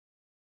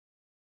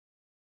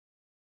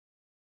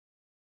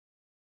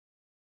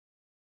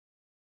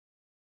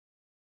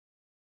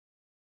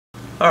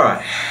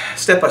Alright,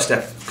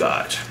 step-by-step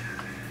guide.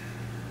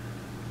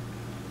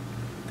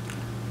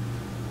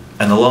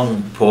 And the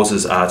long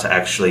pauses are to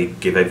actually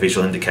give a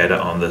visual indicator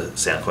on the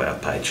SoundCloud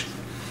page.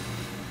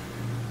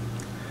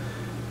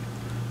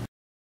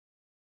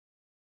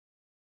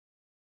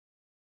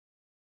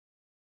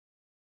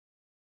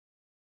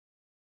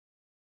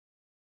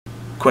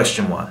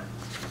 Question 1.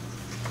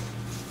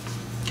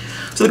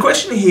 So the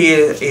question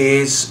here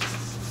is,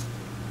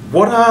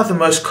 what are the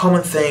most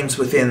common themes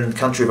within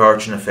country of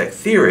origin effect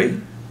theory,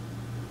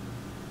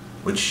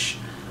 which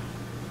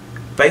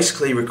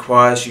basically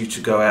requires you to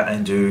go out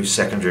and do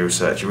secondary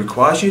research. It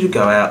requires you to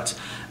go out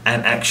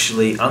and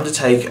actually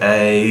undertake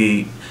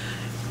a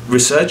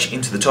research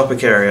into the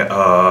topic area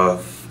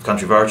of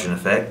country of origin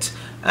effect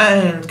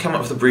and come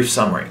up with a brief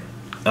summary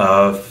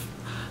of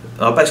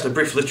basically a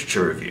brief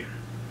literature review.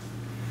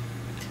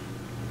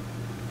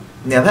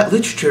 Now that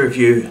literature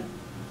review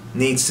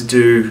needs to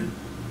do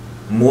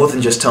more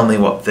than just tell me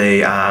what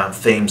the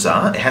themes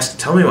are. It has to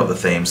tell me what the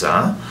themes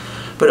are,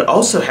 but it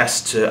also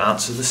has to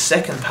answer the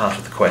second part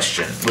of the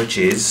question, which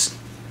is,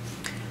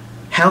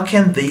 how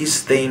can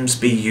these themes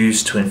be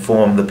used to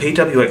inform the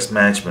PWX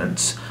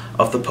management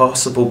of the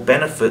possible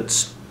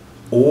benefits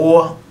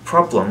or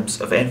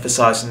problems of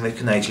emphasising the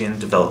Canadian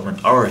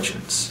development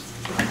origins?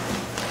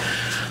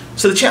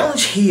 So the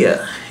challenge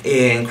here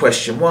in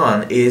question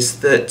 1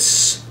 is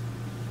that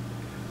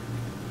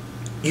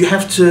you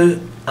have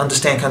to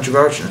understand country of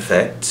origin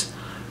effect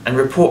and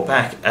report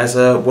back as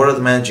what are the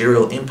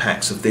managerial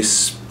impacts of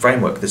this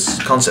framework, this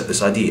concept,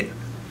 this idea.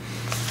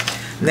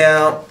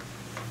 Now,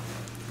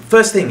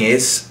 first thing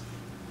is,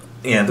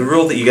 the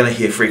rule that you're going to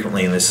hear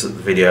frequently in this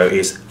video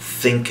is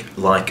think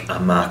like a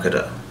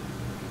marketer.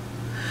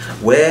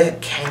 Where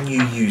can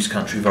you use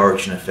country of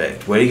origin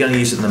effect? Where are you going to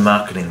use it in the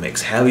marketing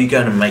mix? How are you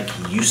going to make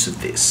use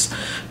of this?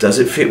 Does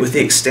it fit with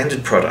the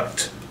extended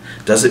product?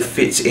 Does it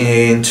fit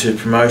into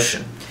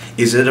promotion?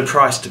 Is it a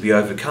price to be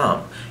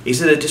overcome?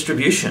 Is it a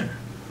distribution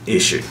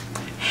issue?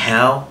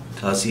 How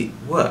does it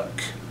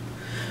work?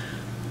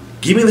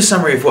 Give me the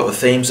summary of what the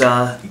themes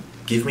are.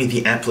 Give me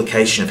the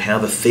application of how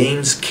the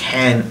themes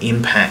can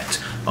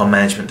impact on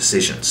management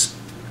decisions.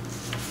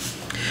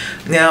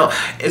 Now,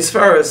 as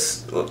far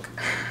as, look,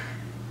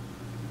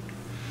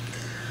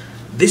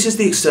 this is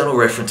the external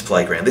reference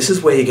playground. This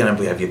is where you're going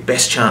to have your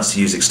best chance to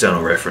use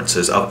external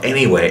references of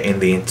anywhere in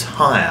the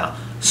entire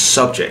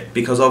subject,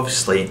 because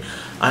obviously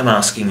I'm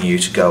asking you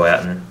to go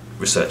out and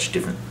research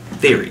different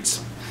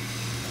theories.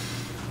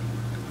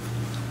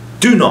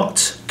 Do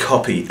not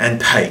copy and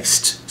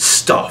paste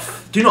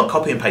stuff. Do not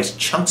copy and paste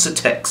chunks of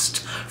text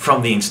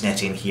from the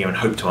internet in here and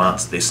hope to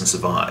answer this and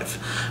survive.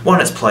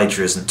 1, it's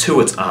plagiarism. 2,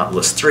 it's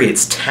artless. 3,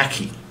 it's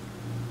tacky.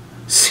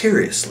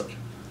 Seriously.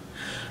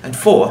 And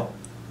 4,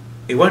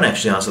 it won't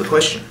actually answer the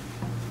question.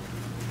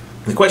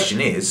 The question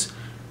is,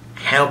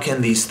 how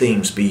can these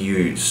themes be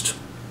used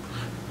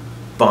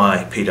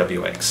by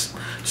PWX?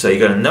 So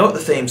you've got to know what the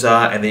themes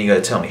are, and then you've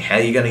got to tell me how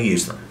you're going to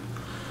use them.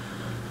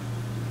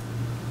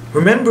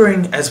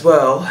 Remembering as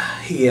well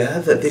here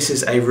that this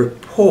is a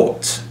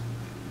report.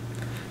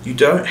 You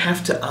don't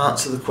have to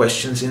answer the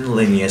questions in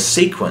linear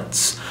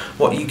sequence.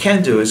 What you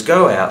can do is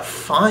go out,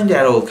 find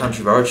out all the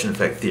country of origin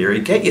effect theory,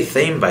 get your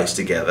theme base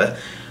together,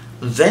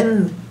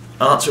 then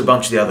answer a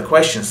bunch of the other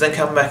questions, then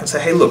come back and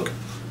say, hey look,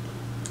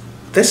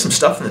 there's some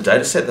stuff in the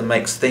data set that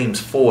makes themes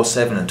 4,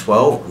 7 and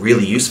 12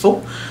 really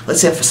useful.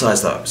 Let's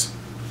emphasise those.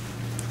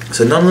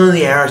 So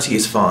non-linearity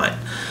is fine.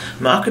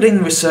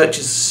 Marketing research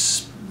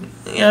is,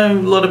 a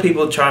lot of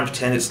people try and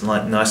pretend it's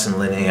like nice and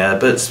linear,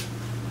 but it's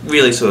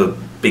really sort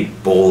of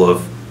big ball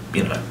of,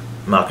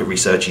 market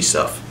researchy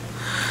stuff.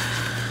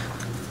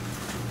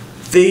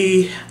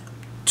 The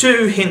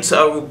 2 hints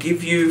I will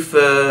give you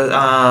for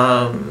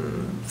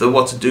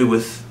what to do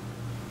with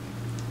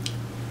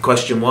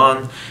question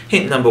 1.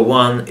 Hint number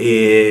 1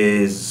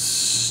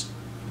 is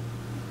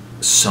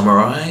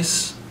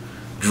summarise,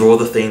 draw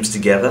the themes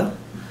together.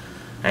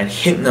 And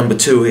hint number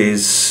 2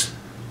 is,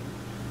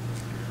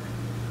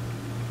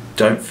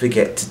 don't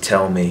forget to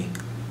tell me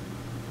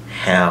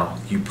how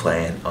you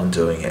plan on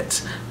doing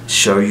it.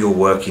 Show your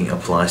working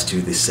applies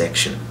to this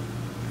section.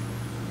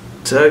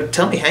 So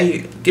tell me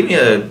give me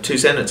a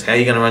 2-sentence, how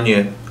you're going to run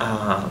your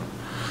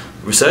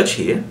research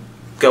here.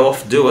 Go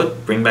off, do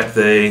it, bring back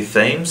the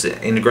themes,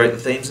 integrate the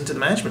themes into the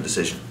management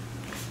decision.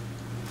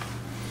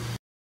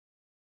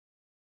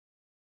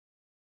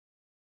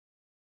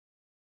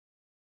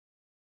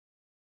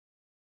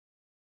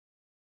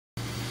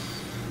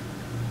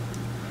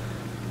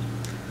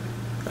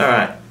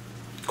 Alright,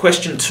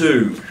 question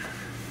 2.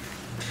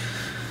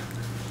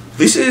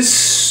 This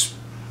is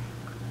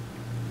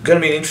going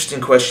to be an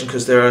interesting question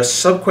because there are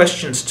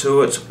sub-questions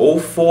to it. All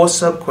 4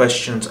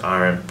 sub-questions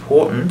are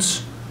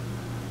important,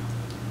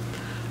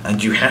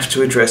 and you have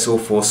to address all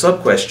 4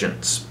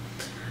 sub-questions.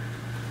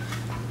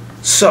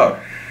 So,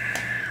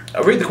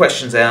 I'll read the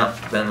questions out,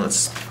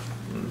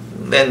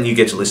 then you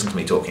get to listen to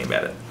me talking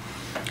about it.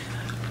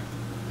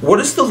 What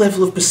is the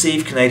level of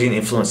perceived Canadian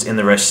influence in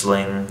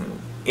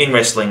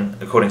wrestling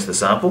according to the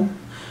sample?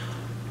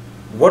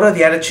 What are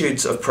the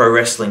attitudes of pro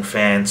wrestling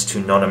fans to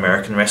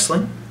non-American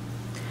wrestling?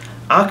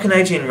 Are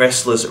Canadian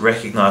wrestlers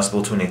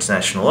recognisable to an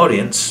international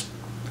audience?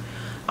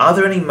 Are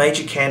there any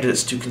major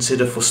candidates to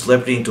consider for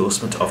celebrity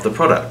endorsement of the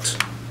product?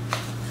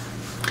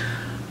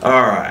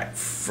 Alright,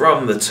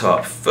 from the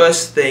top.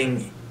 First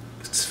thing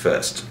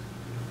first.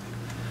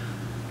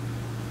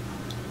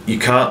 You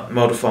can't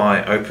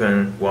modify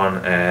open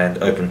 1 and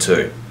open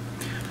 2.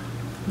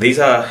 These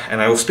are,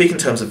 and I will speak in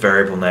terms of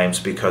variable names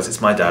because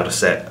it's my data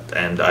set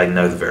and I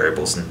know the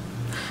variables, and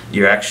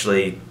you're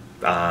actually,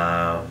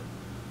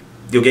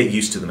 you'll get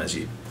used to them as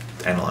you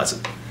analyse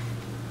it.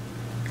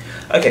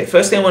 Okay,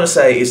 first thing I want to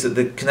say is that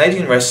the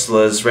Canadian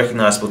wrestlers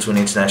recognisable to an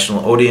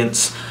international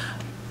audience.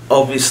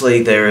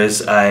 Obviously, there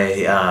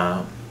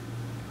are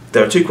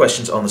 2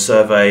 questions on the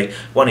survey.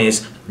 One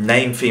is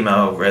name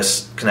female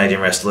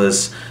Canadian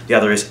wrestlers. The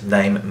other is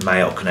name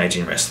male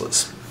Canadian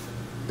wrestlers.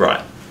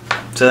 Right.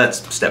 So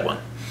that's step 1.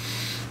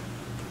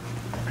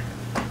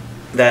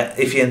 That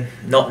if you're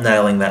not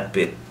nailing that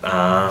bit,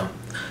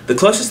 the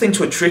closest thing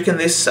to a trick in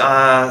this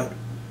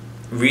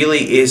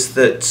really is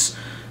that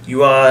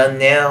you are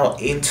now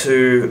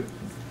into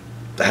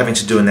having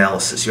to do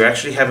analysis. You're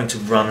actually having to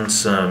run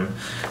some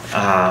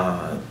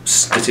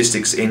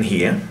statistics in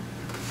here.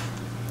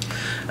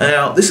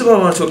 Now, this is what I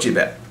want to talk to you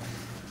about.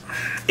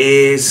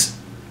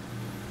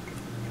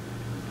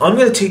 I'm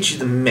going to teach you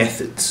the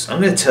methods.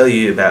 I'm going to tell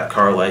you about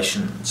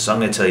correlations. I'm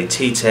going to tell you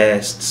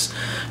t-tests,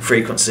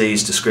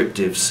 frequencies,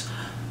 descriptives.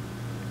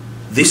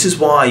 This is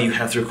why you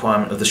have the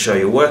requirement of the show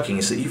you're working,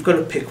 is that you've got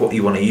to pick what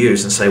you want to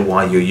use and say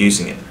why you're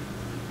using it.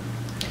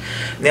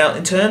 Now,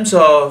 in terms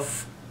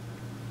of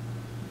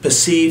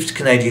perceived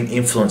Canadian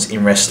influence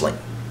in wrestling,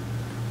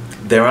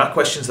 there are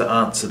questions that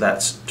answer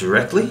that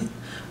directly,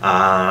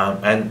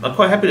 and I'm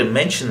quite happy to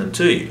mention them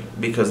to you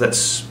because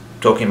that's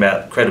talking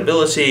about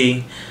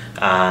credibility,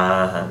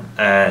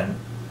 and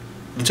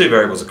the 2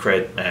 variables are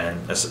cred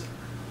and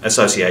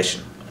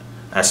association,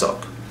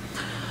 ASOC.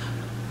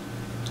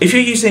 If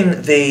you're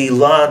using the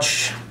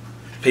large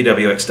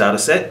PWX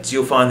dataset,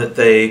 you'll find that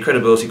the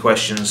credibility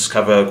questions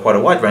cover quite a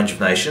wide range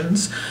of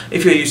nations.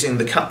 If you're using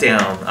the cut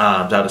down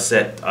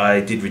dataset, I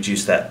did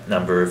reduce that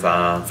number of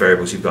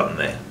variables you've got in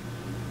there.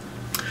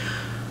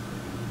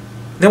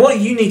 Now, what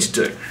you need to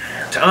do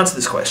to answer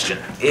this question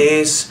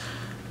is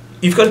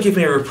you've got to give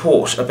me a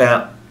report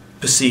about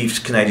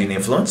perceived Canadian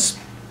influence.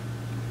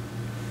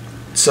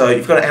 So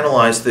you've got to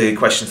analyse the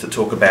questions that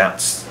talk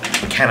about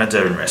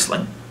Canada and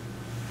wrestling.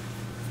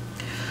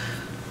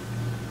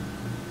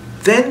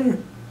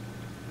 Then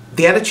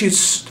the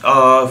attitudes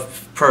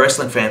of pro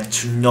wrestling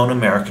fans to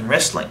non-American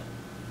wrestling.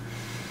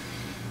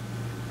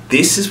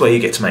 This is where you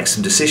get to make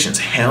some decisions.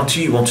 How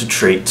do you want to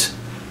treat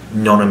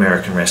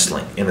non-American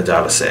wrestling in the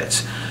data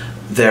set?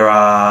 There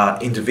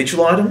are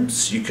individual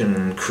items. You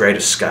can create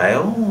a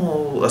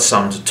scale, a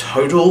sum to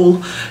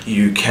total.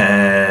 You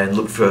can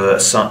look for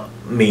a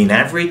mean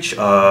average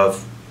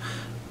of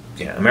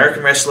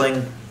American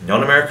wrestling,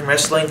 non-American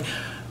wrestling.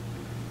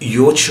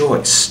 Your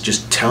choice.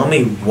 Just tell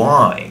me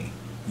why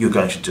you're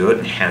going to do it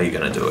and how you're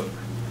going to do it,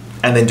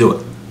 and then do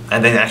it,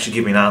 and then actually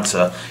give me an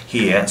answer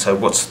here. So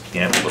what's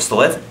the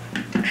level?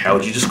 How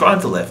would you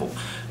describe the level?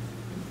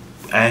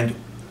 And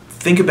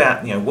think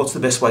about what's the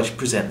best way to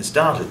present this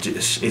data.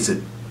 Is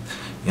it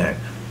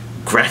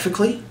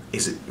graphically?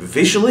 Is it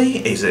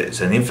visually? Is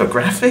it an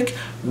infographic?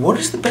 What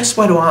is the best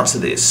way to answer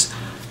this?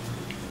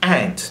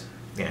 And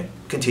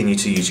continue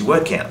to use your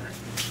word count.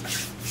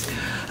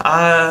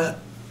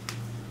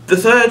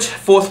 The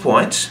fourth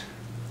point,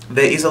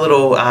 there is a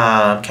little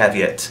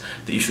caveat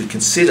that you should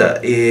consider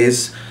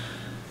is,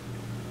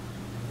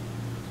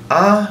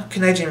 are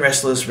Canadian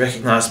wrestlers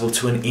recognisable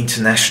to an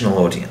international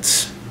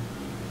audience?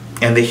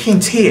 And the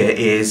hint here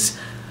is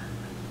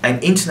an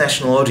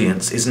international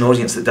audience is an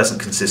audience that doesn't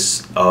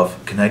consist of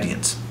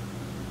Canadians.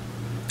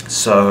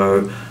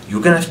 So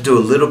you're going to have to do a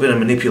little bit of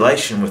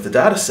manipulation with the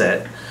data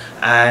set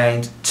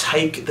and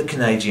take the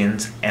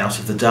Canadians out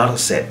of the data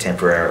set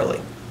temporarily.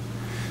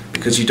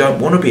 Because you don't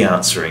want to be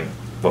answering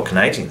what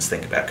Canadians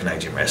think about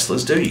Canadian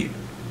wrestlers, do you?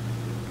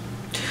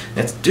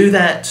 Now, to do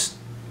that,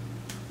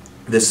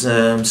 there's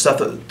some stuff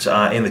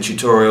that in the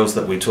tutorials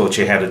that we taught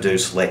you how to do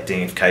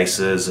selecting of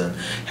cases and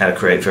how to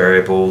create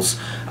variables.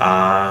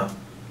 That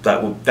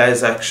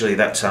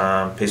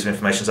piece of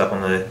information is up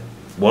on the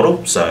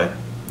Waddle, so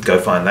go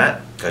find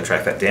that, go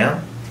track that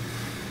down.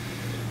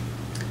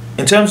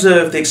 In terms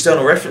of the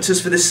external references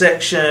for this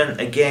section,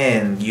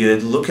 again, you're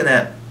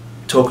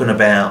talking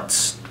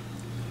about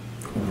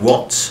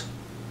what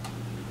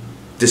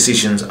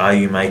decisions are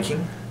you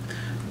making,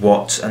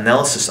 what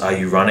analysis are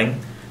you running,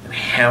 and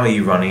how are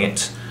you running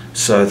it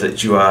so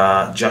that you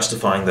are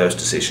justifying those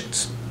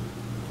decisions.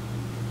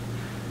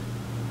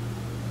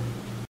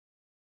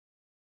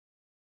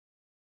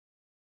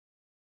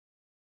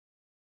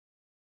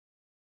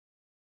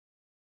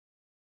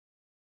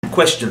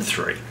 Question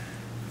 3.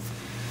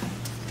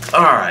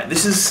 Alright,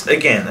 this is,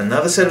 again,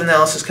 another set of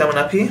analysis coming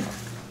up here.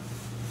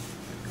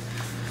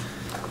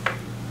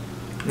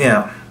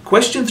 Now,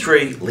 question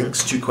 3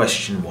 links to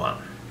question 1.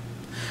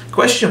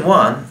 Question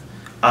 1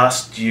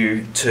 asked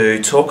you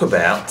to talk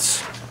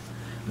about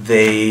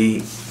the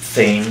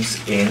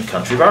themes in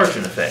country of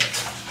origin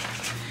effect.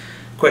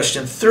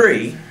 Question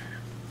 3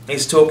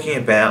 is talking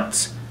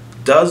about,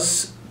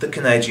 does the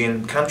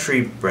Canadian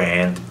country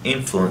brand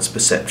influence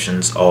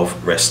perceptions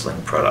of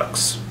wrestling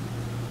products?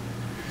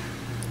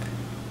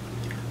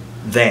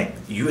 Then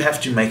you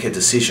have to make a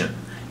decision.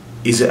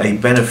 Is it a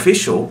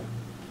beneficial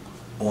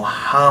or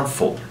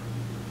harmful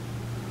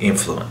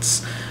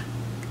influence?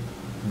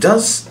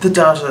 Does the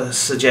data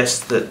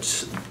suggest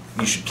that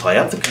you should play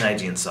up the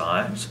Canadian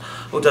side,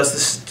 or does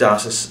this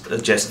data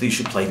suggest that you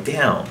should play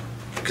down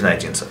the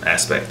Canadian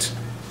aspect?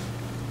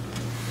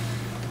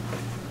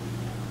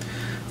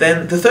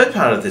 Then the third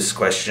part of this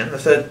question, the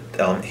third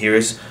element here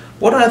is,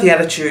 what are the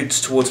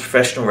attitudes towards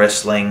professional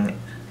wrestling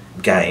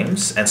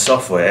games and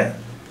software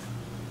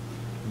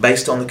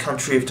based on the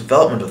country of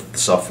development of the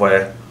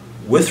software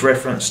with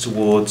reference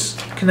towards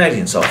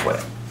Canadian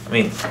software? I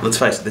mean, let's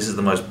face it, this is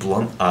the most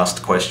blunt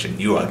asked question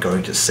you are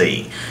going to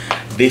see.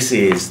 This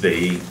is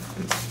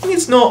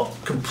it's not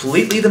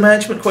completely the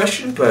management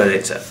question, but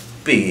it's a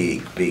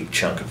big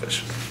chunk of it.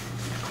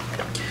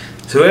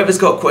 So whoever's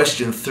got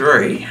question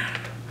 3,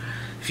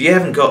 if you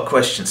haven't got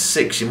question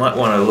 6, you might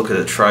want to look at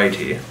a trade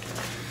here.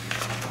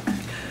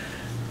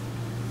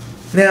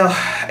 Now,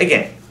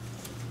 again,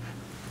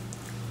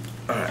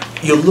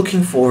 you're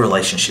looking for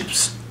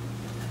relationships.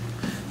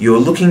 You're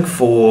looking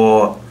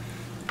for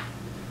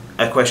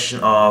a question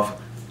of,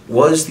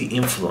 what is the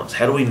influence?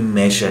 How do we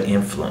measure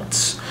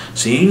influence?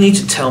 So you need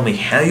to tell me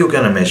how you're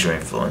going to measure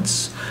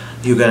influence.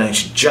 You're going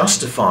to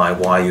justify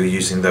why you're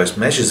using those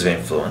measures of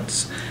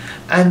influence.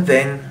 And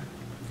then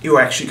you're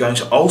actually going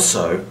to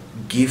also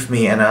give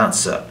me an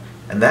answer.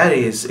 And that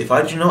is, if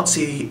I do not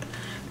see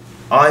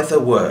either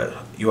word,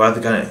 you're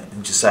either going to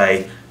just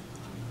say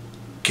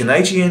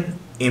Canadian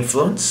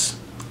influence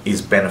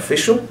is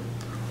beneficial,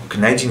 or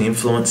Canadian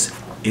influence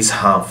is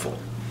harmful.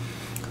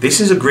 This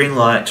is a green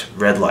light,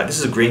 red light. This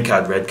is a green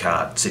card, red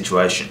card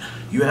situation.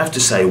 You have to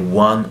say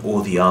one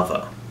or the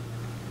other.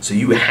 So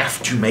you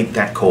have to make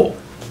that call.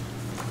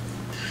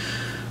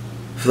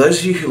 For those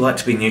of you who like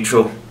to be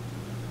neutral,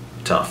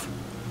 tough.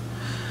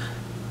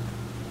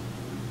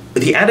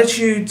 The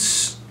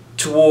attitudes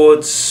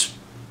towards,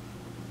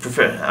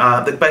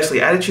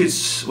 basically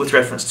attitudes with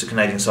reference to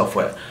Canadian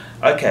software.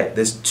 Okay,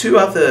 there's two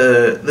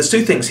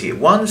things here.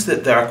 One is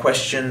that there are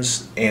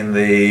questions in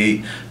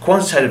the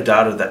quantitative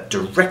data that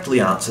directly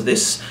answer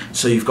this,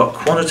 so you've got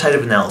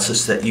quantitative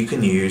analysis that you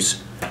can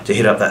use to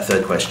hit up that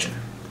third question.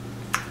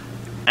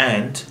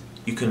 And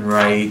you can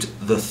raid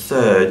the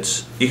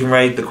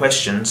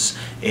questions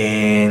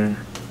in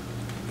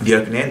the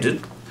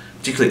open-ended,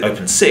 particularly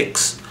open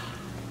 6,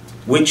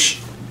 which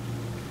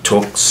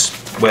talks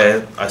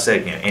where I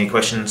say, any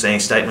questions, any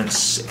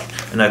statements,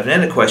 an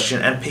open-ended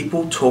question, and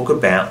people talk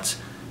about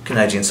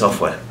Canadian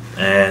software.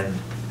 And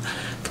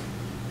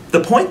the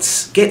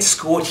points get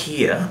scored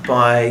here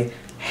by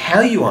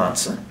how you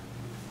answer,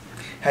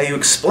 how you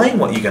explain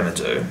what you're going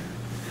to do,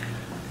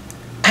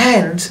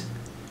 and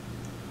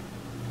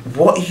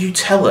what you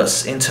tell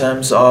us in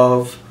terms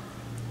of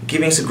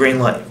giving us a green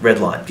light, red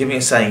light, giving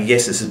us saying,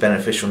 yes, this is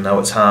beneficial, no,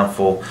 it's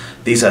harmful,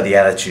 these are the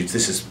attitudes,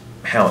 this is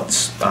how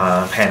it's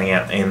panning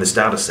out in this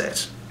data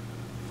set.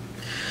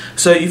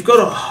 So you've got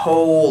a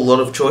whole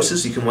lot of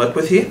choices you can work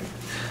with here.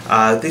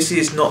 This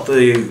is not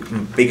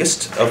the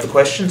biggest of the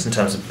questions in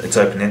terms of its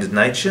open-ended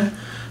nature,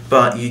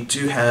 but you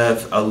do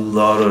have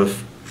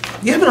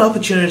you have an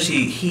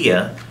opportunity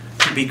here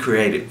to be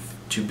creative,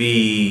 to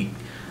be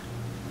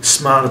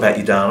smart about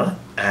your data,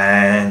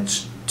 and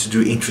to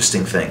do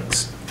interesting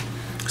things.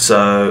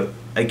 So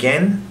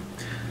again,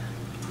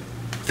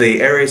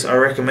 the areas I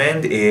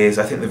recommend is,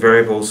 I think, the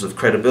variables of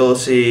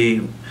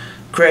credibility,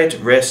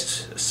 cred,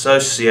 rest,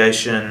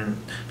 association,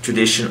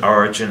 tradition,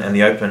 origin, and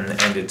the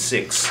open-ended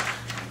 6.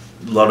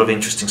 A lot of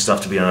interesting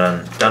stuff to be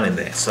done in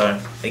there.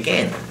 So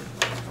again,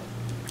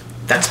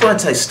 that's why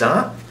I'd say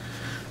start,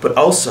 but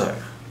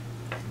also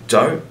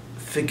don't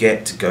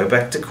forget to go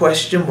back to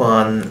question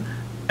 1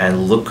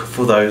 and look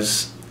for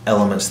those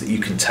elements that you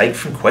can take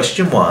from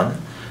question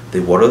 1,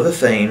 what are the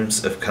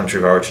themes of country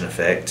of origin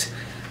effect,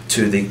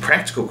 to the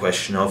practical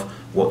question of,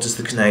 what does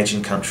the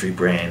Canadian country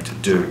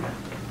brand do?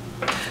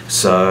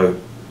 So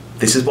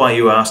this is why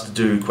you asked to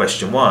do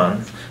question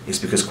 1, is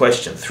because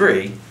question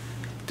 3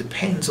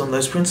 depends on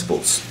those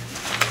principles.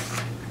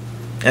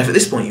 And if at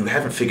this point you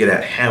haven't figured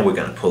out how we're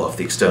going to pull off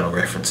the external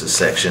references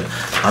section,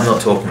 I'm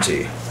not talking to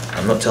you.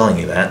 I'm not telling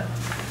you that.